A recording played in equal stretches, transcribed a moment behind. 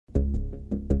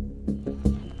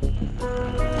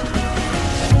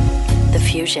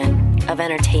fusion of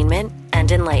entertainment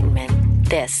and enlightenment.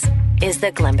 This is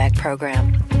the Glenn Beck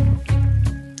Program.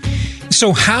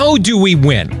 So how do we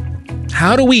win?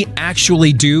 How do we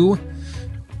actually do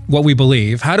what we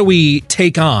believe? How do we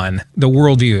take on the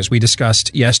worldviews we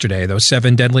discussed yesterday, those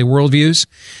 7 deadly worldviews?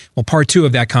 Well, part 2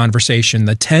 of that conversation,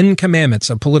 the 10 commandments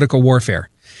of political warfare,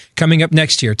 coming up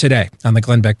next year today on the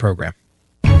Glenn Beck Program.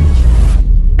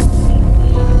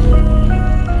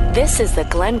 This is the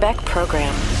Glenn Beck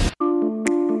Program.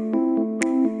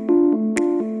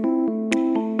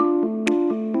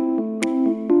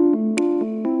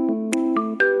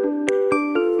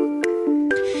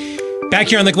 Back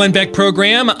here on the Glenn Beck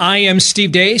Program, I am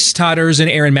Steve Deace. Todd Erz and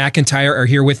Aaron McIntyre are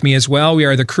here with me as well. We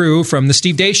are the crew from the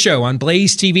Steve Deace Show on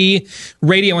Blaze TV,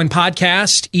 radio, and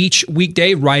podcast each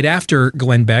weekday right after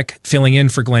Glenn Beck, filling in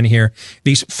for Glenn here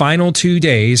these final 2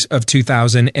 days of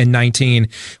 2019.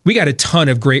 We got a ton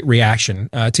of great reaction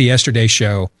to yesterday's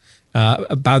show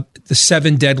about the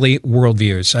 7 deadly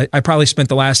worldviews. I probably spent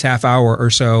the last half hour or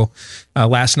so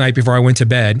last night before I went to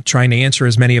bed trying to answer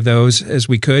as many of those as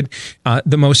we could.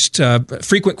 The most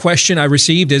frequent question I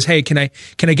received is, hey, can I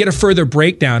get a further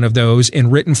breakdown of those in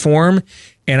written form?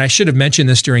 And I should have mentioned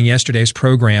this during yesterday's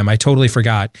program. I totally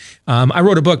forgot. I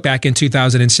wrote a book back in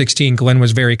 2016. Glenn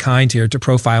was very kind here to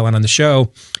profile it on the show,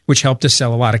 which helped us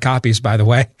sell a lot of copies, by the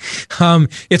way.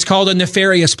 It's called A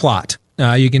Nefarious Plot.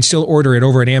 You can still order it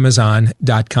over at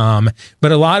Amazon.com.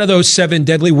 But a lot of those 7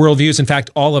 deadly worldviews, in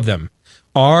fact, all of them,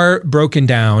 are broken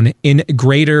down in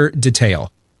greater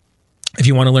detail. If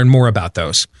you want to learn more about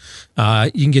those,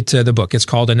 you can get to the book. It's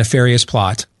called A Nefarious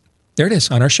Plot. There it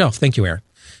is on our shelf. Thank you, Aaron.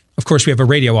 Of course, we have a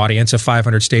radio audience of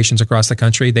 500 stations across the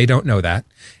country. They don't know that.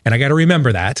 And I got to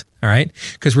remember that, all right,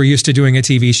 because we're used to doing a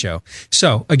TV show.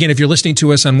 So, again, if you're listening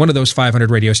to us on one of those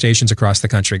 500 radio stations across the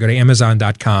country, go to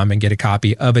Amazon.com and get a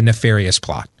copy of A Nefarious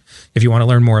Plot if you want to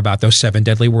learn more about those 7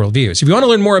 deadly worldviews. If you want to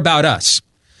learn more about us,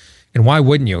 and why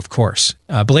wouldn't you, of course,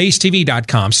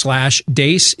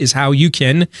 blazetv.com/Deace is how you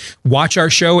can watch our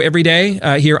show every day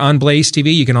here on Blaze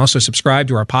TV. You can also subscribe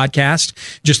to our podcast.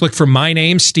 Just look for my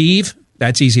name, Steve.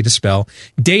 That's easy to spell.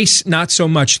 Deace, not so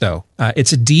much, though.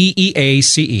 It's a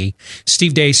D-E-A-C-E.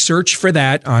 Steve Deace. Search for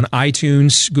that on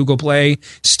iTunes, Google Play,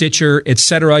 Stitcher,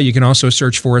 etc. You can also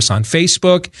search for us on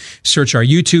Facebook. Search our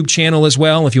YouTube channel as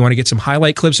well. If you want to get some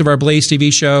highlight clips of our Blaze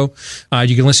TV show,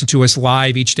 you can listen to us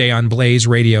live each day on Blaze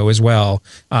Radio as well,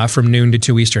 from noon to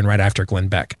 2 Eastern, right after Glenn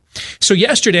Beck. So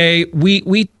yesterday,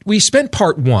 we spent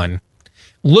part 1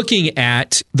 looking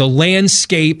at the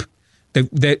landscape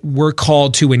that we're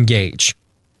called to engage.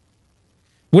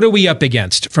 What are we up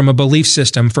against from a belief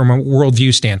system, from a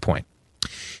worldview standpoint?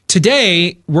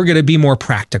 Today, we're going to be more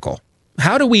practical.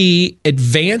 How do we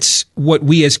advance what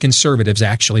we as conservatives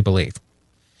actually believe?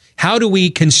 How do we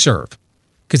conserve?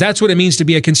 Because that's what it means to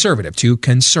be a conservative, to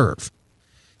conserve.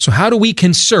 So how do we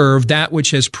conserve that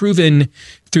which has proven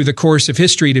through the course of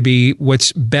history to be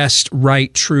what's best,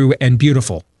 right, true, and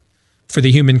beautiful for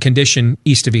the human condition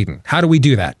east of Eden? How do we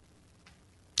do that?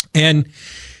 And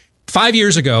 5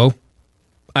 years ago,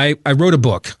 I wrote a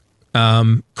book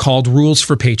called Rules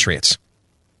for Patriots,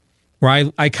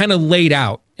 where I kind of laid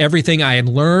out everything I had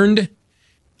learned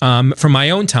from my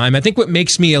own time. I think what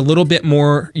makes me a little bit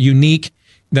more unique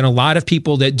than a lot of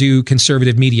people that do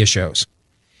conservative media shows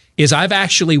is I've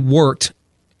actually worked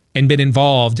and been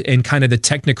involved in kind of the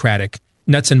technocratic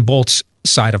nuts and bolts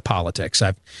side of politics.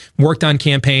 I've worked on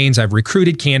campaigns. I've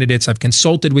recruited candidates. I've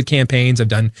consulted with campaigns. I've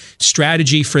done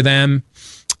strategy for them.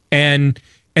 And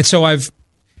so I've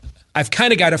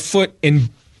kind of got a foot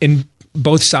in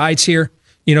both sides here.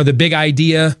 You know, the big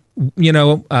idea,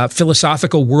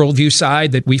 philosophical worldview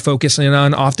side that we focus in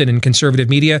on often in conservative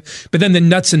media, but then the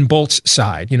nuts and bolts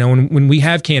side, when we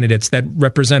have candidates that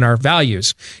represent our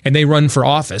values and they run for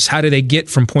office, how do they get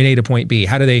from point A to point B?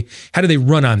 How do they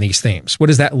run on these themes? What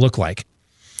does that look like?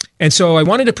 And so I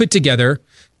wanted to put together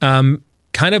kind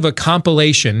of a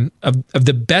compilation of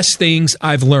the best things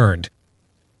I've learned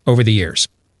over the years.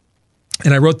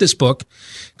 And I wrote this book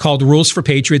called Rules for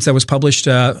Patriots that was published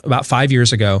about 5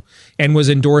 years ago and was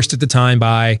endorsed at the time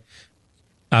by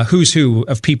who's who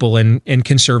of people in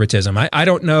conservatism. I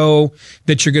don't know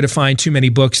that you're going to find too many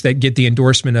books that get the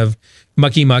endorsement of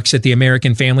mucky mucks at the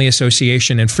American Family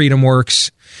Association and Freedom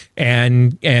Works.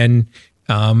 And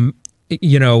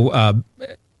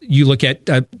you look at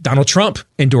Donald Trump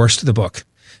endorsed the book.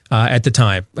 At the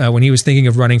time when he was thinking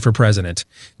of running for president.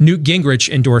 Newt Gingrich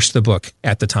endorsed the book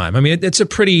at the time. I mean, it's a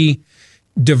pretty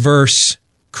diverse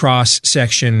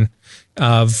cross-section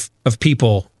of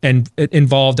people and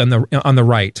involved on the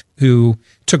right who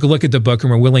took a look at the book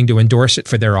and were willing to endorse it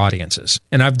for their audiences.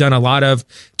 And I've done a lot of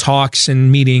talks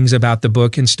and meetings about the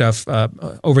book and stuff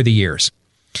over the years.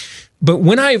 But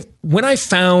when I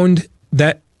found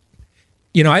that,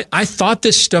 I thought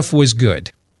this stuff was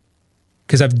good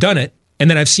because I've done it and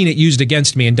then I've seen it used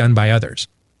against me and done by others.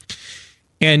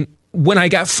 And when I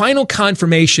got final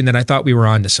confirmation that I thought we were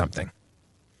onto something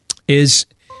is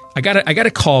I got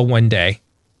a call one day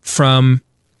from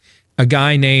a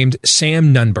guy named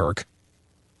Sam Nunberg.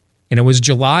 And it was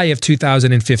July of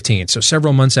 2015, so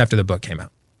several months after the book came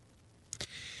out.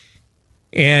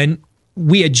 And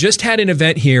we had just had an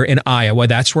event here in Iowa.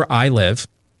 That's where I live.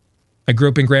 I grew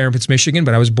up in Grand Rapids, Michigan,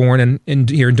 but I was born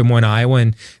here in Des Moines, Iowa,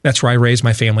 and that's where I raised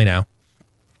my family now.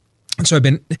 And so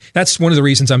that's one of the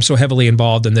reasons I'm so heavily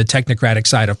involved in the technocratic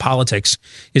side of politics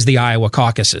is the Iowa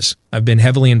caucuses. I've been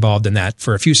heavily involved in that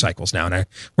for a few cycles now, and I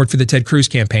worked for the Ted Cruz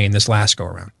campaign this last go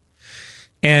around.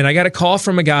 And I got a call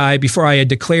from a guy before I had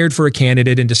declared for a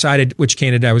candidate and decided which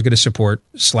candidate I was going to support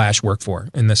 / work for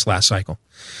in this last cycle.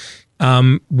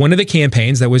 One of the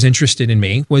campaigns that was interested in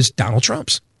me was Donald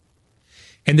Trump's.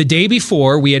 And the day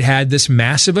before, we had this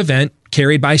massive event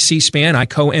carried by C-SPAN. I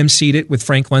co-emceed it with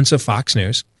Frank Lentz of Fox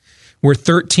News, where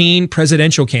 13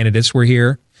 presidential candidates were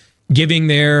here giving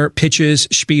their pitches,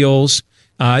 spiels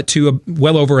to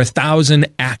well over 1,000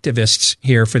 activists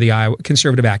here for the Iowa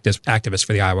conservative activists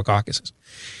for the Iowa caucuses.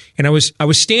 And I was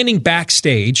standing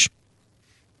backstage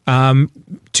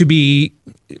to be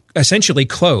essentially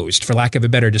closed, for lack of a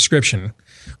better description,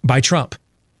 by Trump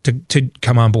to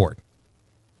come on board.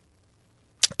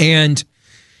 And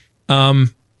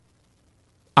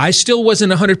I still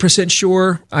wasn't 100%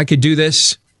 sure I could do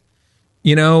this,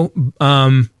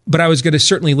 but I was going to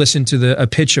certainly listen to a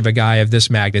pitch of a guy of this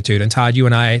magnitude. And Todd, you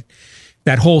and I,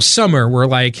 that whole summer, were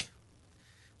like,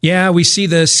 yeah, we see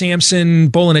the Samson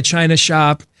bull in a china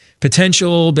shop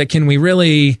potential, but can we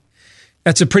really?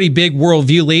 That's a pretty big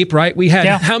worldview leap, right? We had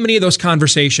how many of those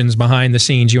conversations behind the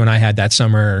scenes you and I had that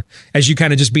summer as you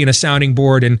kind of just being a sounding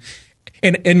board and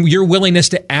your willingness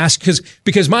to ask,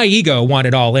 because my ego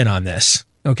wanted all in on this,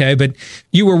 okay? But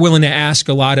you were willing to ask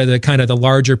a lot of the kind of the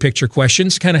larger picture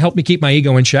questions, kind of help me keep my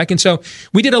ego in check. And so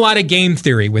we did a lot of game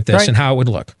theory with this and how it would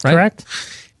look, right? Correct.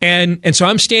 And so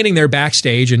I'm standing there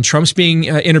backstage and Trump's being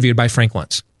interviewed by Frank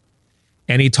Lentz.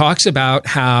 And he talks about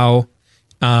how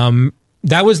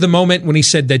that was the moment when he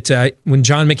said that when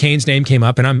John McCain's name came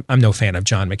up, and I'm no fan of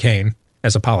John McCain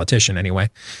as a politician anyway,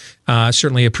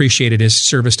 certainly appreciated his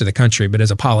service to the country, but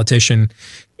as a politician,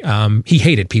 he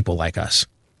hated people like us.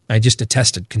 I just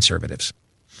detested conservatives.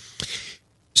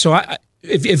 So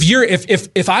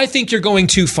if I think you're going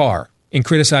too far in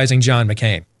criticizing John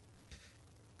McCain,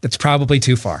 that's probably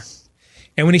too far.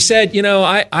 And when he said,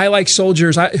 I like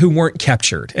soldiers who weren't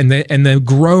captured, and the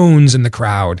groans in the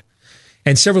crowd,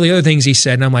 and several of the other things he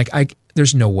said, and I'm like,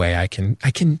 there's no way I can,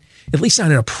 at least not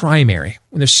in a primary,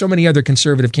 when there's so many other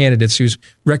conservative candidates whose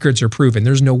records are proven,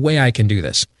 there's no way I can do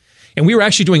this. And we were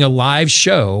actually doing a live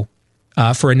show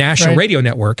for a national radio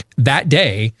network that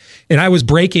day, and I was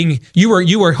breaking. You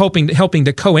were helping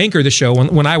to co-anchor the show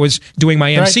when I was doing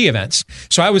my MC events.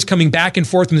 So I was coming back and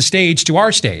forth from the stage to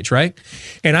our stage, right?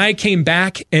 And I came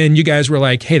back, and you guys were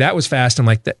like, "Hey, that was fast." I'm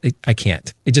like, "I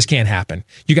can't. It just can't happen."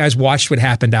 You guys watched what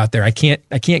happened out there. I can't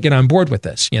get on board with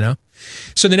this,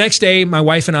 So the next day, my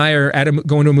wife and I are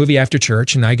going to a movie after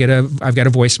church, and I've got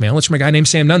a voicemail. It's from a guy named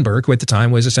Sam Nunberg, who at the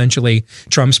time was essentially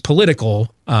Trump's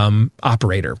political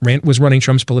operator, was running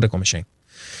Trump's political machine.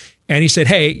 And he said,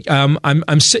 "Hey,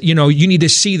 you need to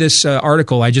see this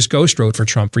article I just ghost wrote for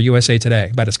Trump for USA Today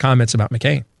about his comments about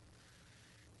McCain."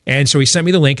 And so he sent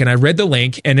me the link, and I read the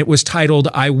link, and it was titled,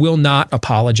 "I Will Not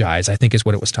Apologize," I think is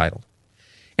what it was titled.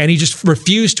 And he just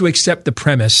refused to accept the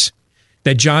premise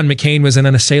that John McCain was an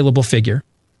unassailable figure.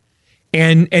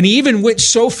 And he even went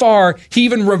so far, he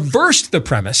even reversed the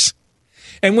premise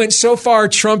and went so far,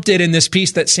 Trump did in this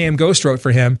piece that Sam Ghost wrote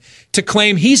for him, to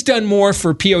claim he's done more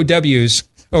for POWs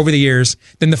over the years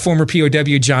than the former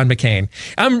POW John McCain.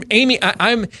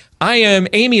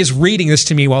 Amy is reading this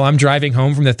to me while I'm driving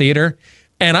home from the theater,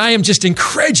 and I am just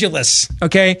incredulous,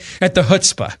 okay, at the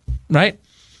chutzpah, right?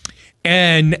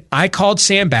 And I called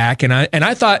Sam back, and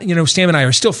I thought, Sam and I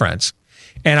are still friends.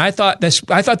 And I thought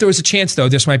there was a chance, though,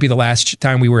 this might be the last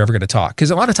time we were ever going to talk.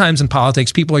 Because a lot of times in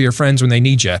politics, people are your friends when they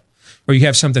need you, or you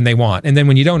have something they want. And then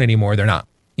when you don't anymore, they're not,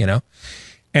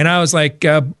 And I was like,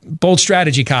 bold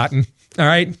strategy, Cotton. All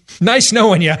right. Nice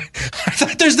knowing you. I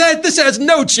thought this has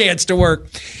no chance to work.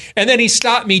 And then he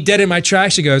stopped me dead in my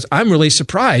tracks. He goes, "I'm really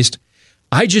surprised.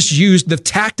 I just used the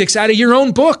tactics out of your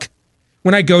own book.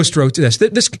 when I ghost wrote this.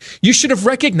 You should have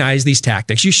recognized these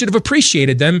tactics. You should have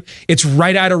appreciated them. It's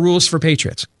right out of Rules for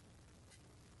Patriots.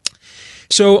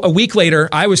 So a week later,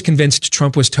 I was convinced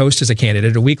Trump was toast as a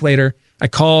candidate. A week later, I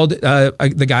called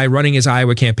the guy running his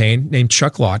Iowa campaign named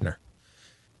Chuck Laudner,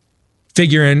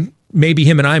 figuring maybe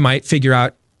him and I might figure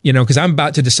out, because I'm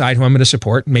about to decide who I'm going to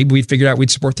support. Maybe we'd figure out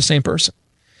we'd support the same person.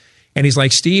 And he's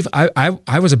like, Steve,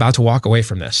 I was about to walk away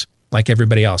from this like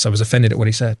everybody else. I was offended at what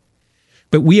he said.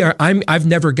 But I've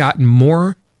never gotten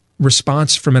more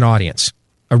response from an audience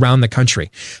around the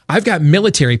country. I've got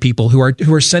military people who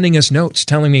are sending us notes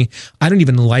telling me, I don't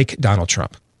even like Donald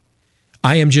Trump.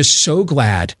 I am just so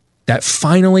glad that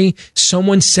finally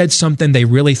someone said something they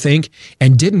really think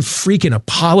and didn't freaking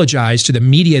apologize to the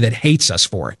media that hates us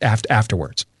for it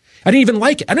afterwards. I didn't even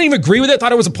like it. I didn't even agree with it. I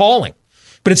thought it was appalling.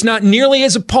 But it's not nearly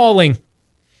as appalling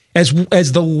as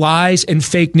the lies and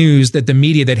fake news that the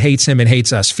media that hates him and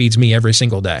hates us feeds me every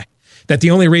single day. That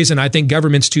the only reason I think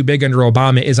government's too big under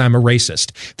Obama is I'm a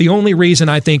racist. The only reason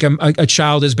I think a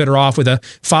child is better off with a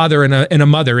father and a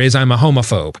mother is I'm a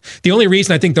homophobe. The only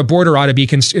reason I think the border ought to be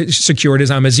secured is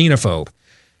I'm a xenophobe.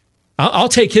 I'll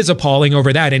take his appalling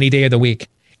over that any day of the week.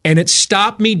 And it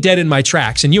stopped me dead in my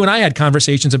tracks. And you and I had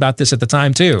conversations about this at the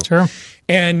time too. Sure.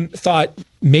 And thought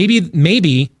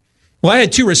maybe, well, I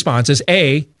had two responses.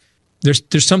 A,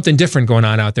 there's something different going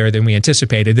on out there than we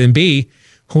anticipated. And B,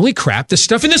 holy crap, this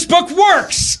stuff in this book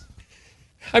works.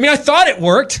 I mean, I thought it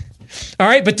worked. All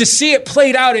right. But to see it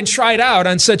played out and tried out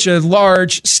on such a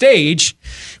large stage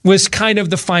was kind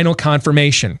of the final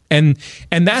confirmation. And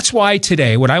that's why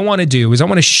today, what I want to do is I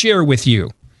want to share with you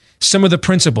some of the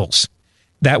principles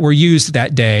that were used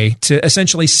that day to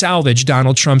essentially salvage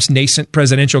Donald Trump's nascent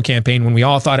presidential campaign when we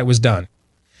all thought it was done.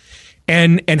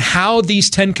 And how these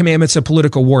 10 commandments of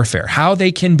political warfare, how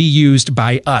they can be used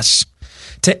by us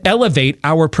to elevate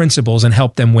our principles and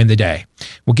help them win the day.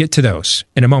 We'll get to those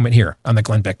in a moment here on the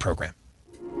Glenn Beck program.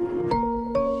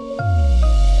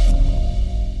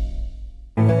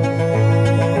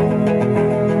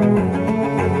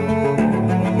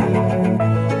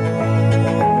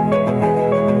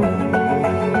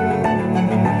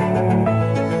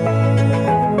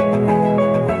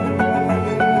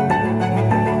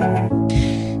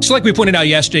 So like we pointed out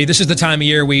yesterday, this is the time of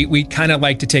year we kind of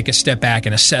like to take a step back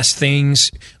and assess things,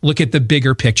 look at the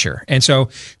bigger picture. And so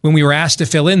when we were asked to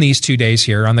fill in these 2 days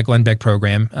here on the Glenn Beck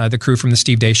program, the crew from the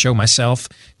Steve Deace Show, myself,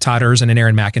 Todd Erzen, and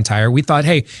Aaron McIntyre, we thought,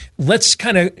 hey, let's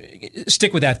kind of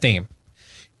stick with that theme.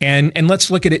 And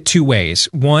let's look at it two ways.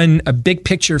 One, a big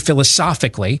picture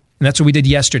philosophically, and that's what we did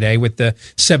yesterday with the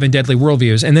 7 deadly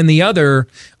worldviews. And then the other,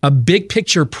 a big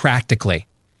picture practically.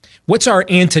 What's our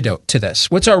antidote to this?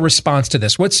 What's our response to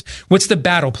this? What's the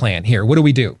battle plan here? What do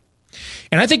we do?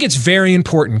 And I think it's very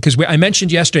important because I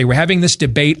mentioned yesterday, we're having this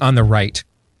debate on the right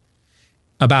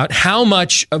about how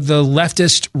much of the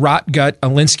leftist rot gut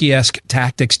Alinsky-esque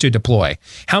tactics to deploy,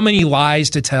 how many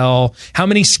lies to tell, how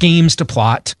many schemes to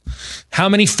plot, how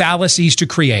many fallacies to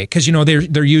create. Because,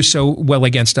 they're used so well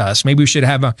against us. Maybe we should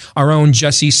have our own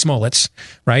Jussie Smollett's,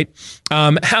 right?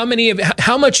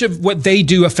 How much of what they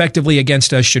do effectively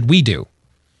against us should we do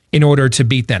in order to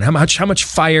beat them? How much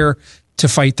fire to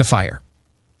fight the fire?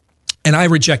 And I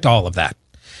reject all of that.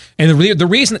 And the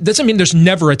reason doesn't mean there's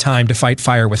never a time to fight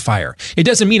fire with fire. It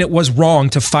doesn't mean it was wrong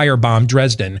to firebomb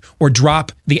Dresden or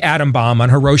drop the atom bomb on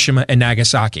Hiroshima and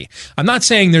Nagasaki. I'm not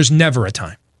saying there's never a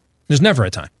time. There's never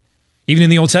a time. Even in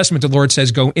the Old Testament, the Lord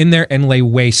says, go in there and lay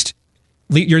waste.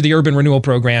 You're the urban renewal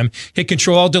program. Hit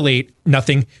Control-Alt-Delete.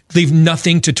 Nothing. Leave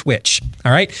nothing to twitch.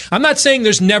 All right. I'm not saying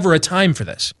there's never a time for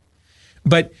this,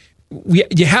 but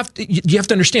you have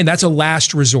to understand that's a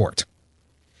last resort.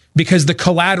 Because the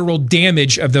collateral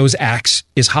damage of those acts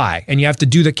is high. And you have to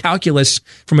do the calculus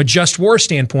from a just war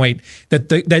standpoint that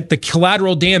the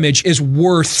collateral damage is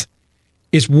worth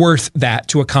that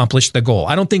to accomplish the goal.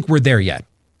 I don't think we're there yet.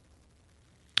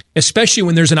 Especially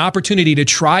when there's an opportunity to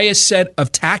try a set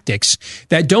of tactics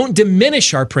that don't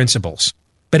diminish our principles,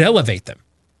 but elevate them.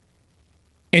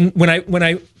 And when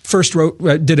I first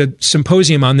did a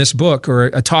symposium on this book or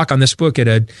a talk on this book with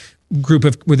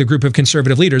a group of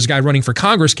conservative leaders, a guy running for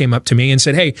Congress came up to me and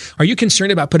said, hey, are you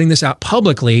concerned about putting this out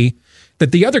publicly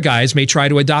that the other guys may try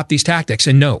to adopt these tactics?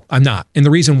 And no, I'm not. And the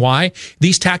reason why,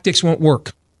 these tactics won't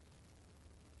work.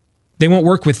 They won't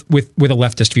work with a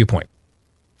leftist viewpoint.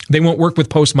 They won't work with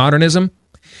postmodernism.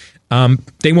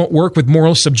 They won't work with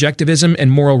moral subjectivism and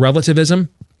moral relativism.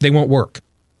 They won't work.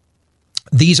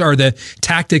 These are the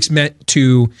tactics meant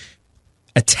to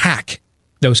attack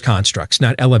those constructs,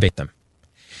 not elevate them.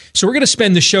 So we're going to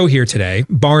spend the show here today,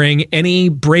 barring any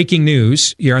breaking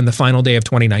news here on the final day of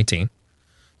 2019,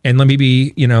 And let me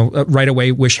be, right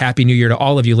away, wish Happy New Year to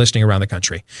all of you listening around the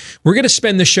country. We're going to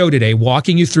spend the show today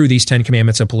walking you through these 10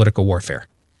 commandments of political warfare.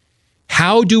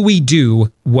 How do we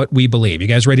do what we believe? You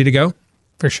guys ready to go?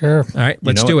 For sure. All right,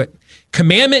 let's do it.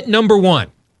 Commandment number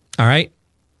 1. All right.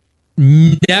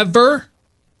 Never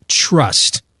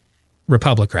trust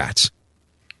Republicats.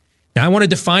 Now, I want to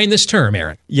define this term,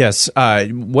 Aaron. Yes.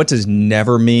 What does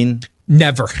never mean?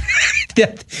 Never.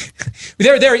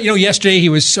 Yesterday he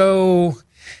was so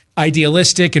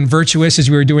idealistic and virtuous as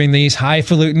we were doing these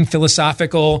highfalutin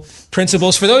philosophical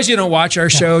principles. For those of you who don't watch our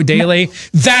show daily,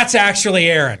 that's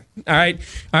actually Aaron. All right.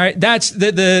 That's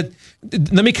the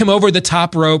let me come over the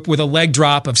top rope with a leg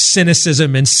drop of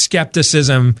cynicism and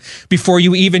skepticism before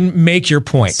you even make your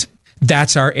point.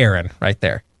 That's our Aaron right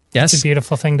there. Yes. It's a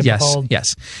beautiful thing to behold.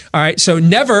 Yes. All right. So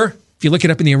never, if you look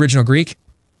it up in the original Greek,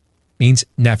 means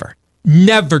never.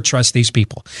 Never trust these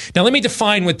people. Now, let me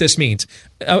define what this means.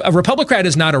 A Republican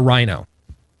is not a rhino.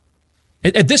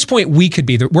 At this point,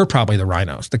 we're probably the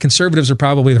rhinos. The conservatives are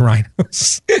probably the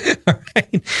rhinos. All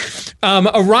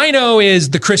right. A rhino is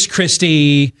the Chris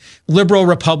Christie liberal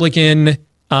Republican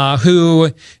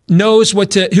who knows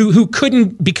who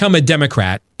couldn't become a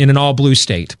Democrat in an all blue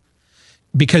state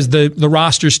because the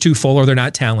roster's too full or they're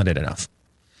not talented enough.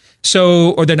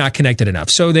 Or they're not connected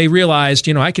enough. So they realized,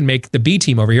 I can make the B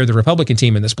team over here, the Republican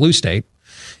team in this blue state.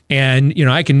 And,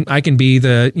 I can be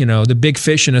the big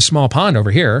fish in a small pond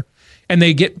over here. And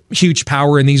they get huge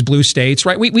power in these blue states,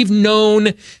 right? We've known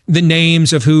the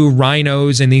names of who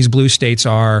rhinos in these blue states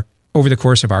are over the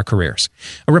course of our careers.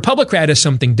 A Republican is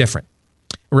something different.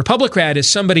 A Republican is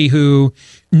somebody who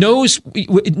knows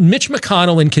Mitch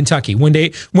McConnell in Kentucky.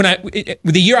 The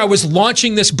year I was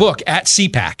launching this book at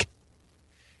CPAC,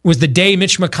 was the day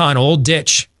Mitch McConnell, old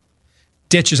Ditch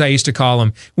as I used to call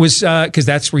him, was because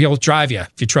that's where he'll drive you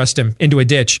if you trust him into a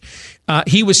ditch.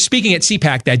 He was speaking at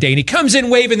CPAC that day, and he comes in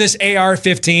waving this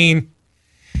AR-15.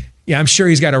 Yeah, I'm sure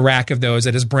he's got a rack of those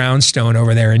at his brownstone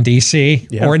over there in D.C.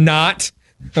 Or not.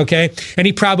 Okay, and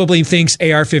he probably thinks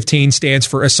AR-15 stands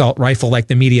for assault rifle, like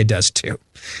the media does too.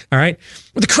 All right,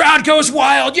 the crowd goes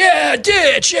wild. Yeah,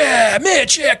 Ditch. Yeah,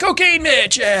 Mitch. Yeah, cocaine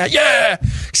Mitch. Yeah.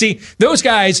 See, those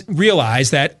guys realize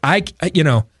that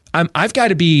I've got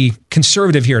to be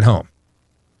conservative here at home,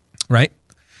 right?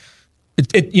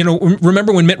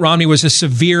 Remember when Mitt Romney was a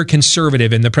severe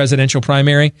conservative in the presidential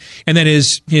primary, and then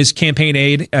his campaign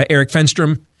aide Eric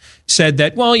Fenstrom said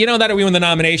that, that we won the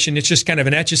nomination. It's just kind of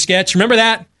an etch-a-sketch. Remember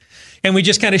that? And we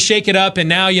just kind of shake it up, and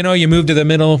now, you move to the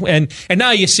middle, and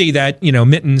now you see that,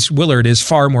 Mittens Willard is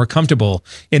far more comfortable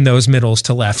in those middles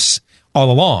to lefts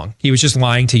all along. He was just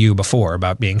lying to you before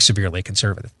about being severely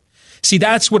conservative. See,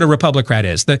 that's what a Republican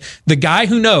is. The guy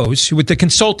who knows, with the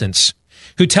consultants,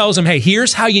 who tells him, hey,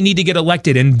 here's how you need to get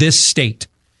elected in this state.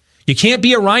 You can't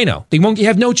be a rhino. You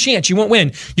have no chance. You won't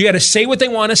win. You got to say what they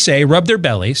want to say, rub their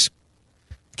bellies.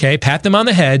 Okay, pat them on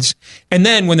the heads. And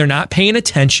then when they're not paying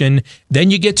attention, then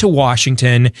you get to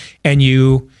Washington and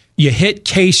you hit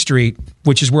K Street,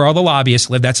 which is where all the lobbyists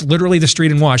live. That's literally the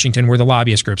street in Washington where the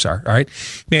lobbyist groups are. All right,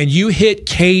 man, you hit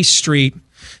K Street.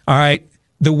 All right,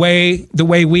 the way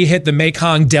we hit the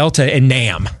Mekong Delta in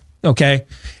Nam. Okay,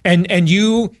 and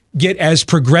you get as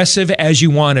progressive as you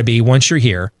want to be once you're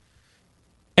here,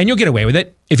 and you'll get away with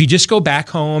it if you just go back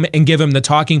home and give them the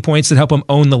talking points that help them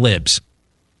own the libs.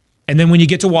 And then when you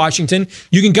get to Washington,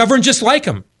 you can govern just like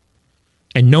them.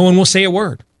 And no one will say a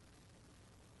word.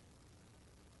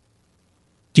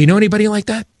 Do you know anybody like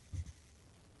that?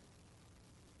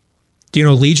 Do you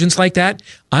know legions like that?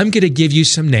 I'm going to give you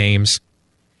some names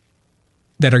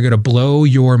that are going to blow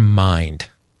your mind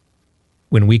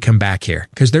when we come back here.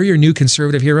 Because they're your new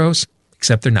conservative heroes,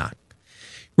 except they're not.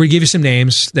 We're going to give you some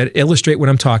names that illustrate what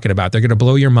I'm talking about. They're going to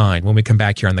blow your mind when we come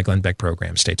back here on the Glenn Beck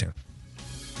program. Stay tuned.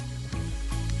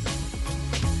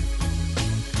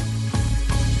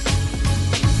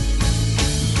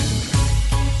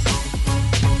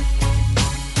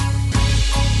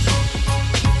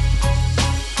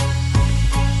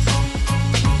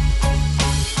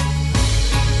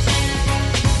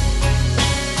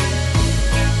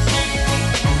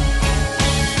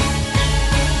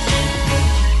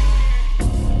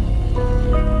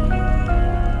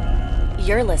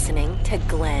 You're listening to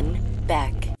Glenn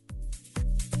Beck.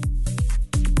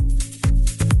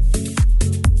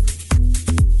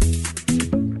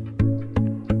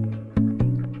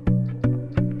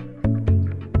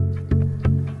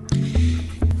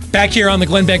 Back here on the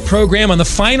Glenn Beck program on the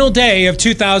final day of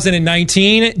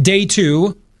 2019, day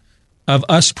 2 of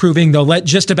us proving they'll let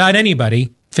just about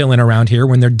anybody fill in around here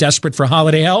when they're desperate for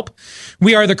holiday help.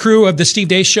 We are the crew of the Steve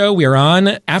Deace Show. We are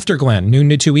on after Glenn, noon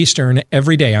to 2 Eastern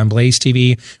every day on Blaze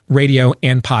TV, radio,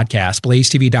 and podcast.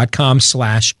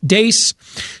 BlazeTV.com/Deace.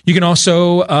 You can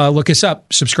also look us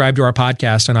up, subscribe to our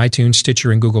podcast on iTunes,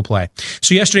 Stitcher, and Google Play.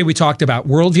 So yesterday we talked about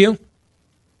worldview.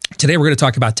 Today we're going to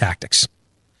talk about tactics.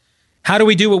 How do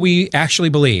we do what we actually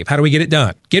believe? How do we get it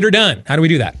done? Get her done. How do we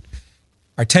do that?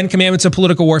 Our 10 commandments of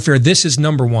political warfare. This is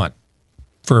number one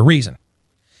for a reason.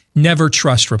 Never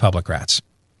trust Republicrats.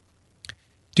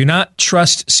 Do not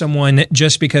trust someone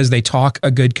just because they talk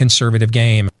a good conservative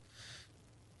game.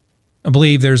 I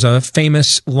believe there's a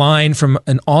famous line from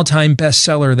an all-time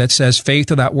bestseller that says, faith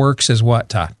without works is what,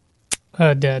 Todd?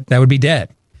 Dead. That would be dead.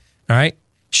 All right?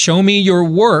 Show me your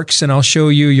works and I'll show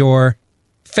you your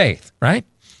faith, right?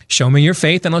 Show me your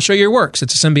faith and I'll show you your works.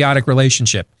 It's a symbiotic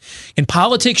relationship. In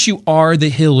politics, you are the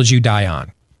hills you die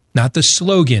on, not the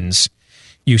slogans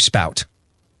you spout.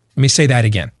 Let me say that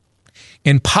again.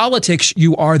 In politics,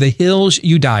 you are the hills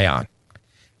you die on,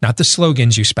 not the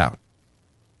slogans you spout.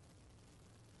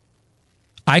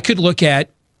 I could look at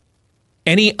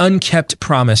any unkept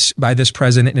promise by this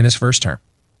president in his first term,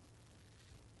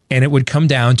 and it would come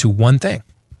down to one thing: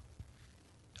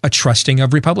 a trusting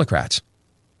of Republicrats.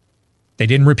 They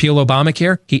didn't repeal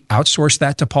Obamacare. He outsourced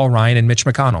that to Paul Ryan and Mitch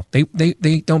McConnell.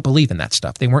 They don't believe in that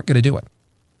stuff. They weren't going to do it.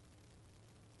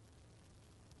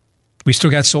 We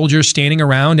still got soldiers standing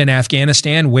around in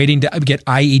Afghanistan waiting to get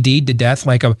IED'd to death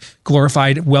like a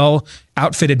glorified,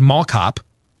 well-outfitted mall cop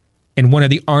in one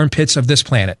of the armpits of this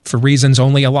planet for reasons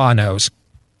only Allah knows.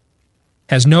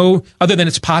 Has no, other than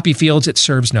its poppy fields, it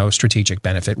serves no strategic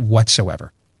benefit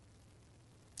whatsoever.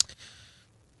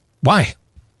 Why?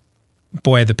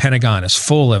 Boy, the Pentagon is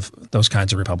full of those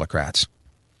kinds of Republicrats.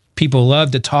 People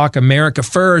love to talk America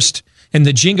first in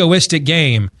the jingoistic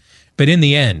game, but in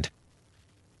the end,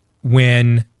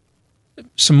 when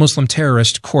some Muslim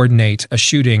terrorists coordinate a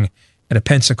shooting at a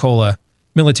Pensacola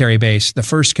military base, the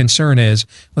first concern is,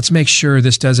 let's make sure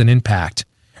this doesn't impact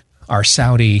our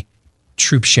Saudi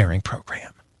troop sharing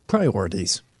program.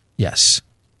 Priorities. Yes.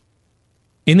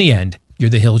 In the end, you're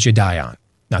the hills you die on,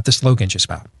 not the slogans you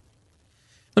spout.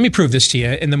 Let me prove this to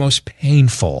you in the most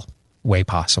painful way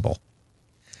possible.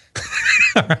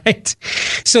 All right.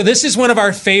 So this is one of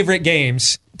our favorite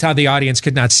games. Todd, the audience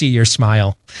could not see your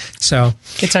smile. So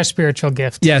it's our spiritual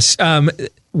gift. Yes.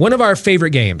 One of our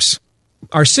favorite games,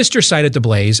 our sister site at The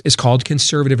Blaze, is called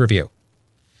Conservative Review.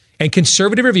 And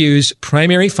Conservative Review's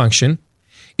primary function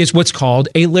is what's called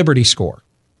a Liberty Score.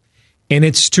 And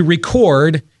it's to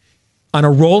record on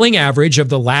a rolling average of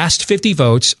the last 50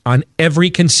 votes on every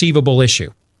conceivable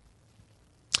issue.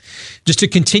 Just to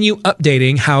continue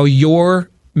updating how your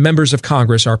members of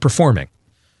Congress are performing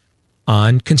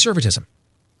on conservatism.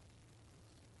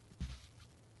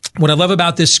 What I love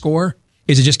about this score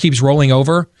is it just keeps rolling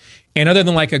over. And other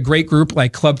than like a great group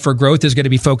like Club for Growth is going to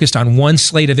be focused on one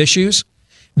slate of issues,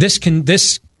 this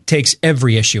takes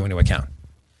every issue into account.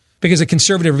 Because a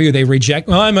conservative review, they reject,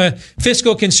 well, I'm a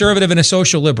fiscal conservative and a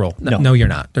social liberal. No, you're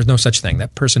not. There's no such thing.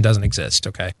 That person doesn't exist,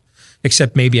 okay?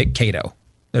 Except maybe at Cato.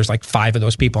 There's like 5 of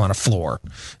those people on a floor.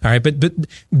 All right, but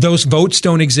those votes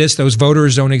don't exist. Those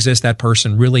voters don't exist. That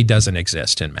person really doesn't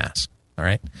exist en masse. All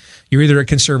right? You're either a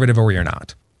conservative or you're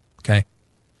not, okay?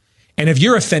 And if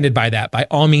you're offended by that, by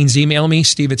all means, email me,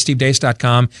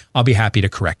 steve@stevedeace.com. I'll be happy to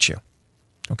correct you,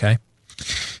 okay?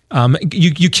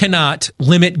 You cannot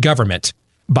limit government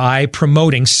by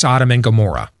promoting Sodom and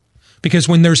Gomorrah. Because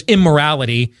when there's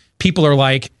immorality, people are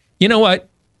like, you know what?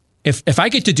 If I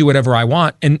get to do whatever I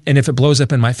want, and if it blows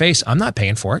up in my face, I'm not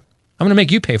paying for it. I'm going to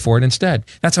make you pay for it instead.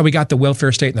 That's how we got the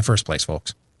welfare state in the first place,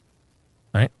 folks.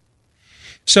 All right?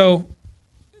 So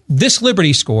this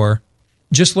Liberty Score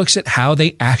just looks at how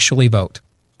they actually vote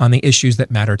on the issues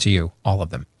that matter to you, all of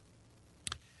them.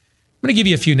 I'm going to give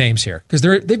you a few names here because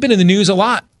they've been in the news a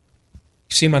lot.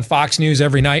 You see them on Fox News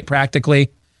every night,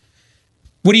 practically.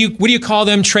 What do you call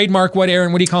them? Trademark what,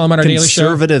 Aaron? What do you call them on our daily show?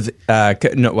 Conservative.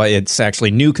 No, it's actually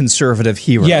new conservative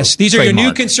heroes. Yes, these are your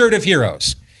new conservative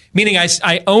heroes. Meaning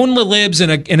I own the libs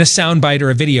in a soundbite or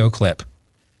a video clip.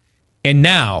 And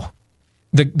now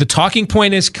the talking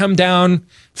point has come down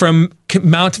from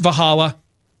Mount Valhalla.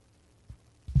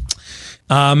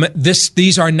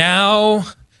 These are now,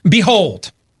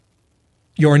 behold,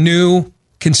 your new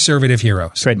conservative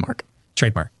heroes. Trademark.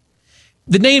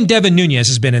 The name Devin Nunes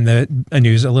has been in the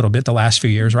news a little bit the last few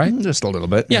years, right? Just a little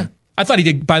bit. Yeah. I thought he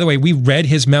did. By the way, we read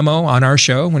his memo on our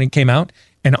show when it came out,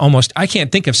 and I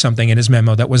can't think of something in his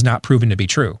memo that was not proven to be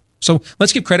true. So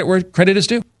let's give credit where credit is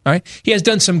due. All right. He has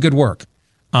done some good work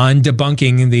on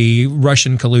debunking the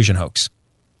Russian collusion hoax.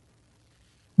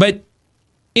 But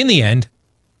in the end,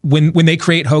 when they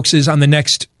create hoaxes on the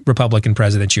next Republican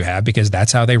president you have, because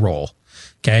that's how they roll.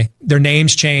 Okay. Their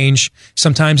names change.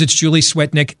 Sometimes it's Julie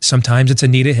Swetnick. Sometimes it's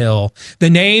Anita Hill. The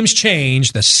names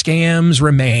change. The scams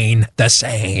remain the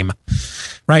same,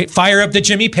 right? Fire up the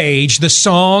Jimmy Page. The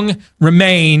song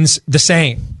remains the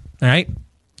same. All right.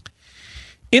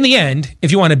 In the end,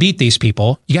 if you want to beat these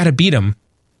people, you got to beat them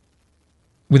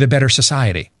with a better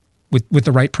society, with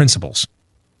the right principles.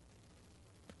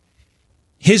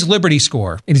 His Liberty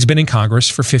score, and he's been in Congress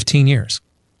for 15 years.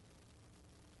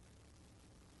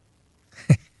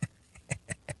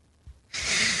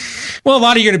 Well, a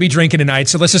lot of you are going to be drinking tonight,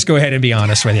 so let's just go ahead and be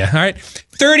honest with you. All right.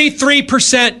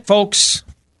 33%, folks.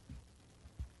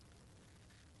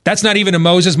 That's not even a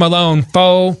Moses Malone.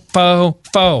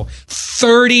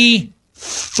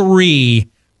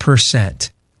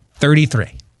 33%.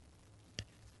 33.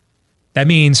 That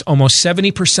means almost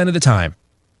 70% of the time,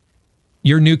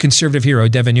 your new conservative hero,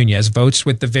 Devin Nunes, votes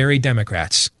with the very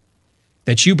Democrats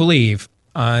that you believe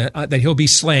that he'll be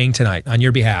slaying tonight on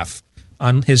your behalf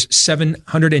on his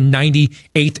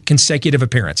 798th consecutive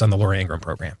appearance on the Laura Ingraham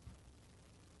program.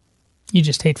 You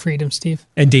just hate freedom, Steve.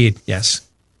 Indeed, yes.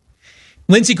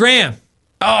 Lindsey Graham.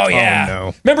 Oh, yeah. Oh,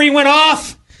 no. Remember he went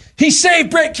off? He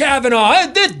saved Brett Kavanaugh.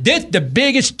 This the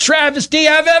biggest travesty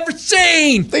I've ever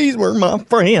seen. These were my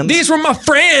friends. These were my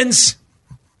friends.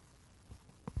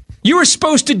 You were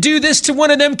supposed to do this to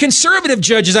one of them conservative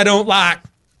judges I don't like.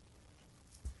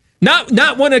 Not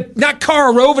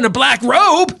Karl Rove in a black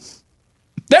robe.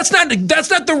 That's not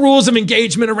the rules of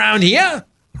engagement around here.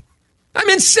 I'm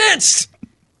incensed.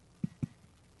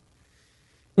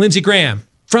 Lindsey Graham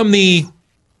from the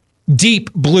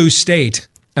deep blue state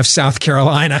of South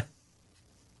Carolina.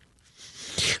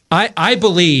 I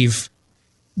believe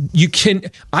you can.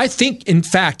 I think, in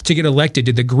fact, to get elected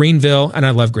to the Greenville, and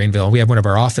I love Greenville. We have one of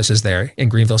our offices there in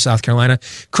Greenville, South Carolina.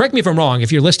 Correct me if I'm wrong.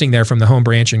 If you're listening there from the home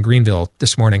branch in Greenville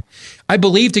this morning, I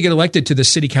believe to get elected to the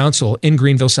city council in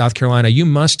Greenville, South Carolina, you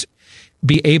must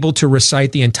be able to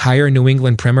recite the entire New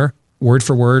England primer, word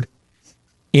for word,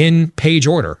 in page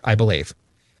order, I believe.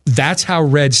 That's how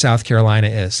red South Carolina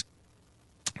is,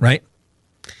 right?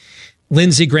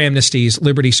 Lindsey Graham Nastee's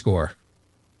Liberty score,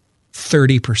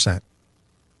 30%.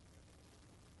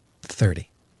 30,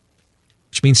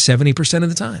 which means 70% of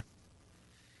the time.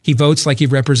 He votes like he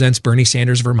represents Bernie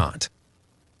Sanders' Vermont.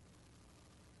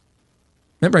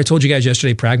 Remember I told you guys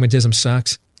yesterday pragmatism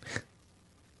sucks?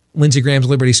 Lindsey Graham's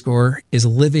Liberty score is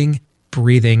living,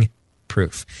 breathing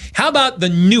proof. How about the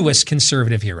newest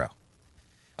conservative hero?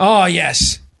 Oh,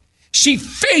 yes. She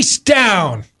faced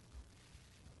down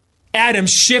Adam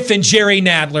Schiff and Jerry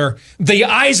Nadler, the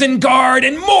Isengard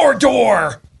and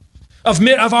Mordor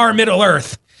of our Middle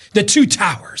Earth. The two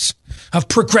towers of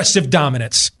progressive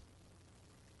dominance.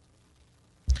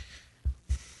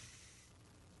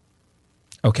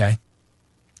 Okay.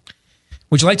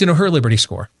 Would you like to know her Liberty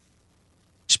score?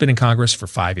 She's been in Congress for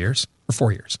 5 years or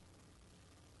 4 years.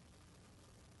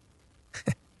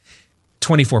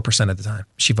 24% of the time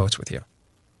she votes with you.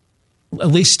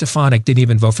 Elise Stefanik didn't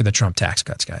even vote for the Trump tax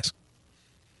cuts, guys.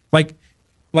 Like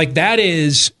that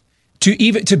is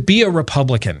to be a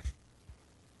Republican.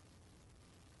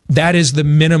 That is the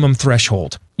minimum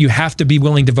threshold. You have to be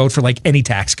willing to vote for like any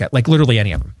tax cut, like literally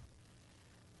any of them.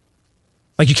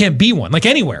 Like you can't be one, like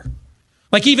anywhere.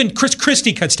 Like even Chris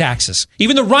Christie cuts taxes.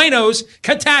 Even the rhinos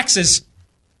cut taxes.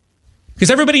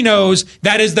 Because everybody knows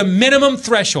that is the minimum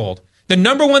threshold. The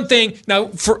number one thing, now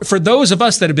for those of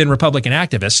us that have been Republican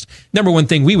activists, number one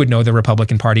thing we would know the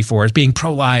Republican Party for is being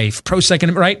pro-life,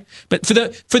 pro-second, right? But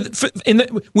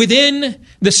within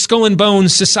the skull and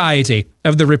bones society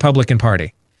of the Republican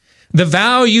Party, the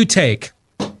vow you take,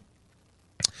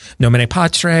 nomine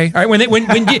patre. All right, when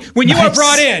you are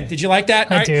brought in, did you like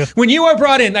that? I do. When you are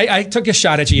brought in, I took a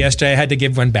shot at you yesterday. I had to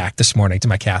give one back this morning to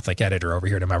my Catholic editor over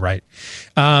here to my right.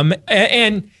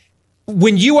 And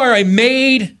when you are a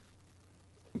made,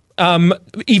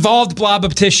 evolved blob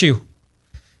of tissue,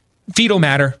 fetal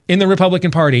matter in the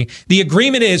Republican Party, the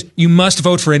agreement is you must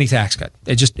vote for any tax cut.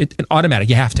 It's automatic.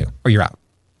 You have to, or you're out.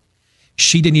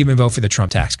 She didn't even vote for the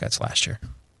Trump tax cuts last year.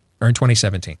 Or in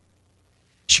 2017.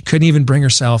 She couldn't even bring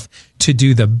herself to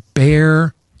do the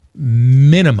bare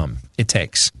minimum it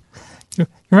takes.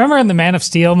 Remember in the Man of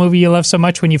Steel movie you love so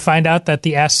much when you find out that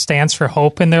the S stands for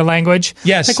hope in their language?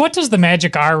 Yes. Like, what does the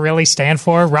magic R really stand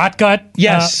for? Rot gut?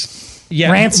 Yes.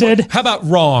 Yeah. Rancid? How about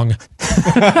wrong? It's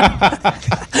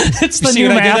the See new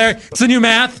what math. I did there? It's the new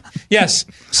math. Yes.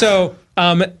 So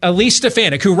Elise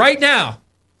Stefanik, who right now,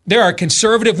 there are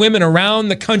conservative women around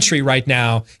the country right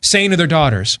now saying to their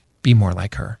daughters, be more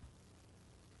like her.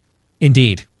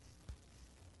 Indeed.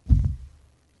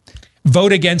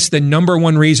 Vote against the number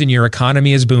one reason your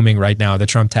economy is booming right now, the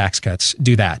Trump tax cuts.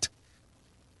 Do that.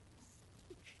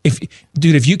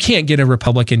 If you can't get a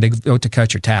Republican to vote to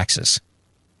cut your taxes,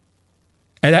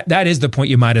 and that is the point,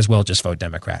 you might as well just vote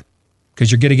Democrat,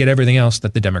 because you're going to get everything else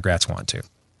that the Democrats want to.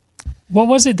 What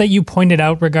was it that you pointed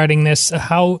out regarding this,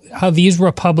 how these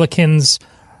Republicans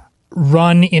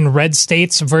run in red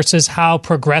states versus how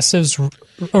progressives run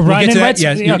in red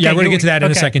states? Yeah, we're going to get to that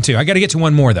in a second, too. I got to get to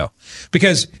one more, though,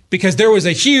 because there was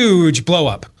a huge blow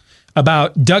up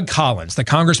about Doug Collins, the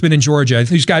congressman in Georgia,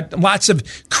 who's got lots of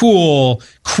cool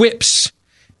quips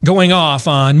going off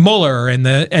on Mueller and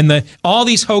the all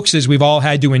these hoaxes we've all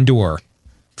had to endure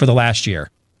for the last year.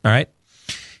 All right.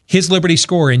 His Liberty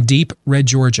score in deep red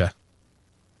Georgia,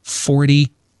 48%.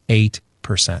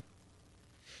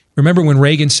 Remember when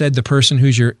Reagan said the person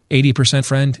who's your 80%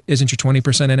 friend isn't your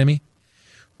 20% enemy?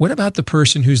 What about the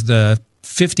person who's the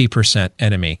 50%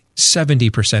 enemy,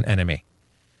 70% enemy?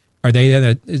 Are they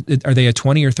a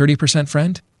 20 or 30%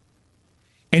 friend?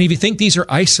 And if you think these are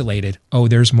isolated,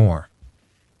 there's more.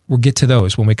 We'll get to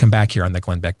those when we come back here on the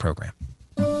Glenn Beck program.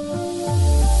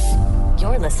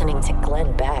 You're listening to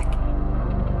Glenn Beck.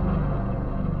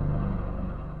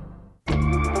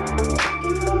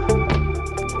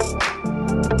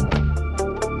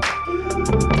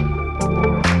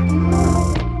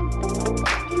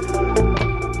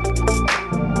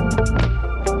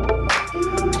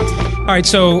 All right,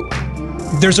 so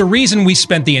there's a reason we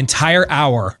spent the entire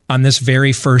hour on this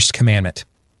very first commandment.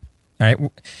 All right,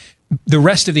 the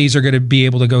rest of these are going to be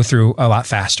able to go through a lot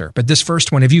faster. But this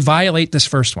first one, if you violate this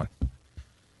first one,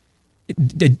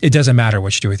 it doesn't matter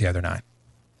what you do with the other 9.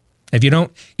 If you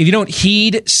don't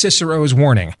heed Cicero's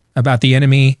warning about the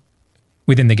enemy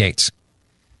within the gates,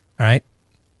 all right,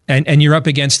 and you're up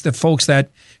against the folks that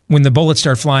when the bullets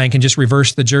start flying can just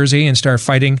reverse the jersey and start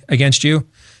fighting against you.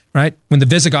 Right? When the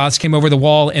Visigoths came over the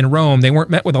wall in Rome, they weren't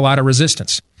met with a lot of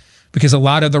resistance because a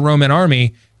lot of the Roman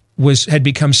army had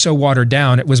become so watered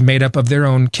down, it was made up of their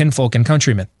own kinfolk and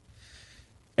countrymen.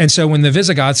 And so when the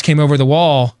Visigoths came over the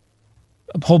wall,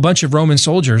 a whole bunch of Roman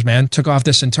soldiers, took off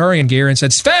the centurion gear and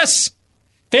said, "Spes,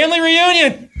 family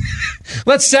reunion.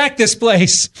 Let's sack this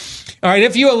place." All right,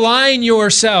 if you align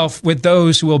yourself with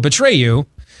those who will betray you,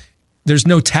 there's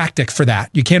no tactic for that.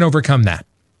 You can't overcome that.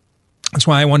 That's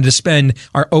why I wanted to spend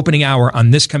our opening hour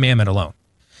on this commandment alone.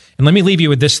 And let me leave you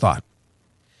with this thought.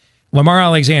 Lamar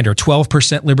Alexander,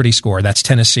 12% Liberty score. That's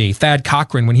Tennessee. Thad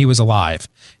Cochran, when he was alive.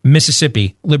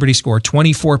 Mississippi, Liberty score,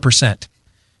 24%.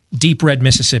 Deep red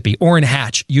Mississippi. Orrin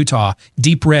Hatch, Utah.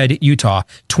 Deep red Utah,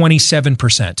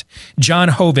 27%. John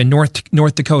Hoeven,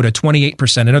 North Dakota,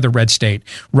 28%, another red state.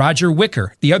 Roger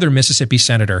Wicker, the other Mississippi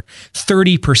senator,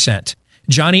 30%.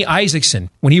 Johnny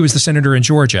Isaacson, when he was the senator in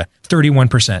Georgia,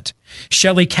 31%.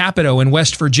 Shelley Capito in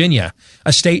West Virginia,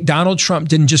 a state Donald Trump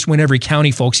didn't just win every county,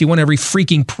 folks. He won every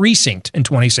freaking precinct in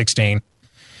 2016.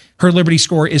 Her Liberty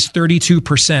score is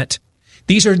 32%.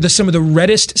 These are some of the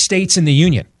reddest states in the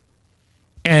union.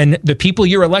 And the people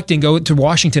you're electing go to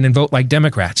Washington and vote like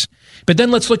Democrats. But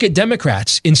then let's look at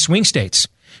Democrats in swing states.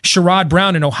 Sherrod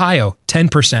Brown in Ohio,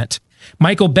 10%.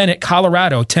 Michael Bennet,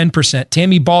 Colorado, 10%.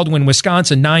 Tammy Baldwin,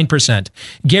 Wisconsin, 9%.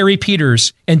 Gary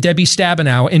Peters and Debbie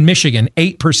Stabenow in Michigan,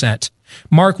 8%.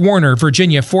 Mark Warner,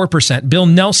 Virginia, 4%. Bill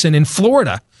Nelson in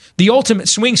Florida, the ultimate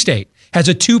swing state, has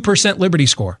a 2% Liberty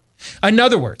score. In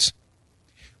other words,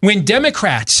 when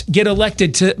Democrats get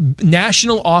elected to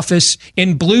national office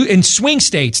in swing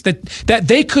states that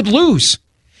they could lose,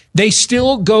 they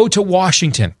still go to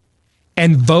Washington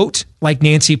and vote like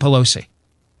Nancy Pelosi.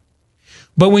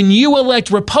 But when you elect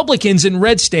Republicans in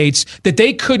red states that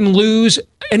they couldn't lose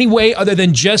any way other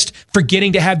than just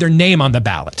forgetting to have their name on the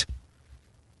ballot,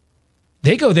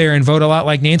 they go there and vote a lot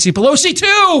like Nancy Pelosi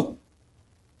too.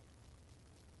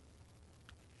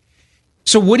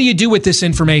 So what do you do with this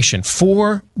information?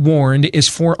 Forewarned is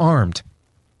forearmed.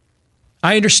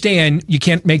 I understand you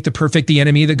can't make the perfect the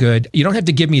enemy of the good. You don't have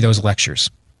to give me those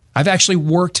lectures. I've actually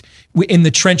worked in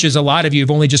the trenches. A lot of you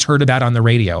have only just heard about on the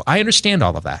radio. I understand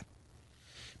all of that.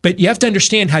 But you have to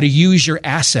understand how to use your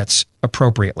assets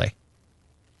appropriately.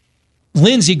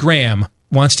 Lindsey Graham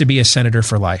wants to be a senator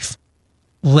for life.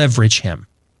 Leverage him.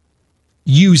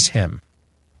 Use him.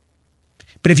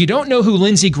 But if you don't know who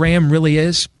Lindsey Graham really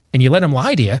is, and you let him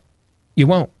lie to you, you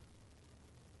won't.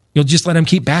 You'll just let him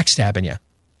keep backstabbing you.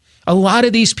 A lot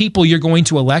of these people you're going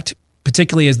to elect,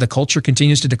 particularly as the culture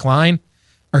continues to decline,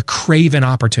 are craven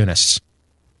opportunists.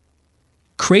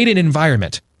 Create an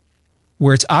environment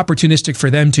where it's opportunistic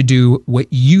for them to do what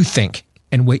you think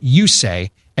and what you say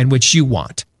and what you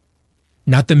want,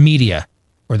 not the media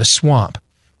or the swamp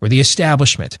or the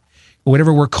establishment.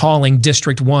 whatever we're calling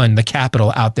District 1, the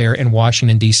capital out there in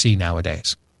Washington, D.C.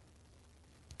 nowadays.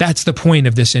 That's the point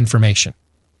of this information.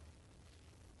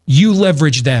 You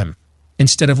leverage them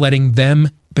instead of letting them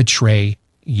betray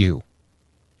you.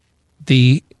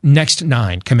 The next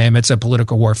 9 commandments of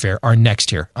political warfare are next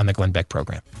here on the Glenn Beck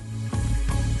program.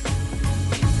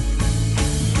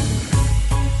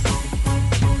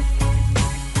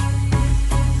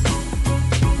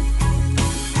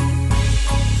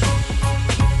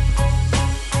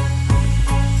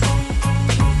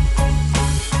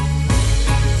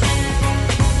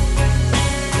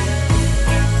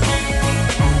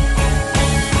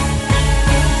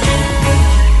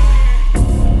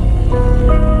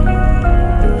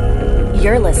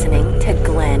 You're listening to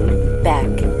Glenn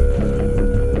Beck.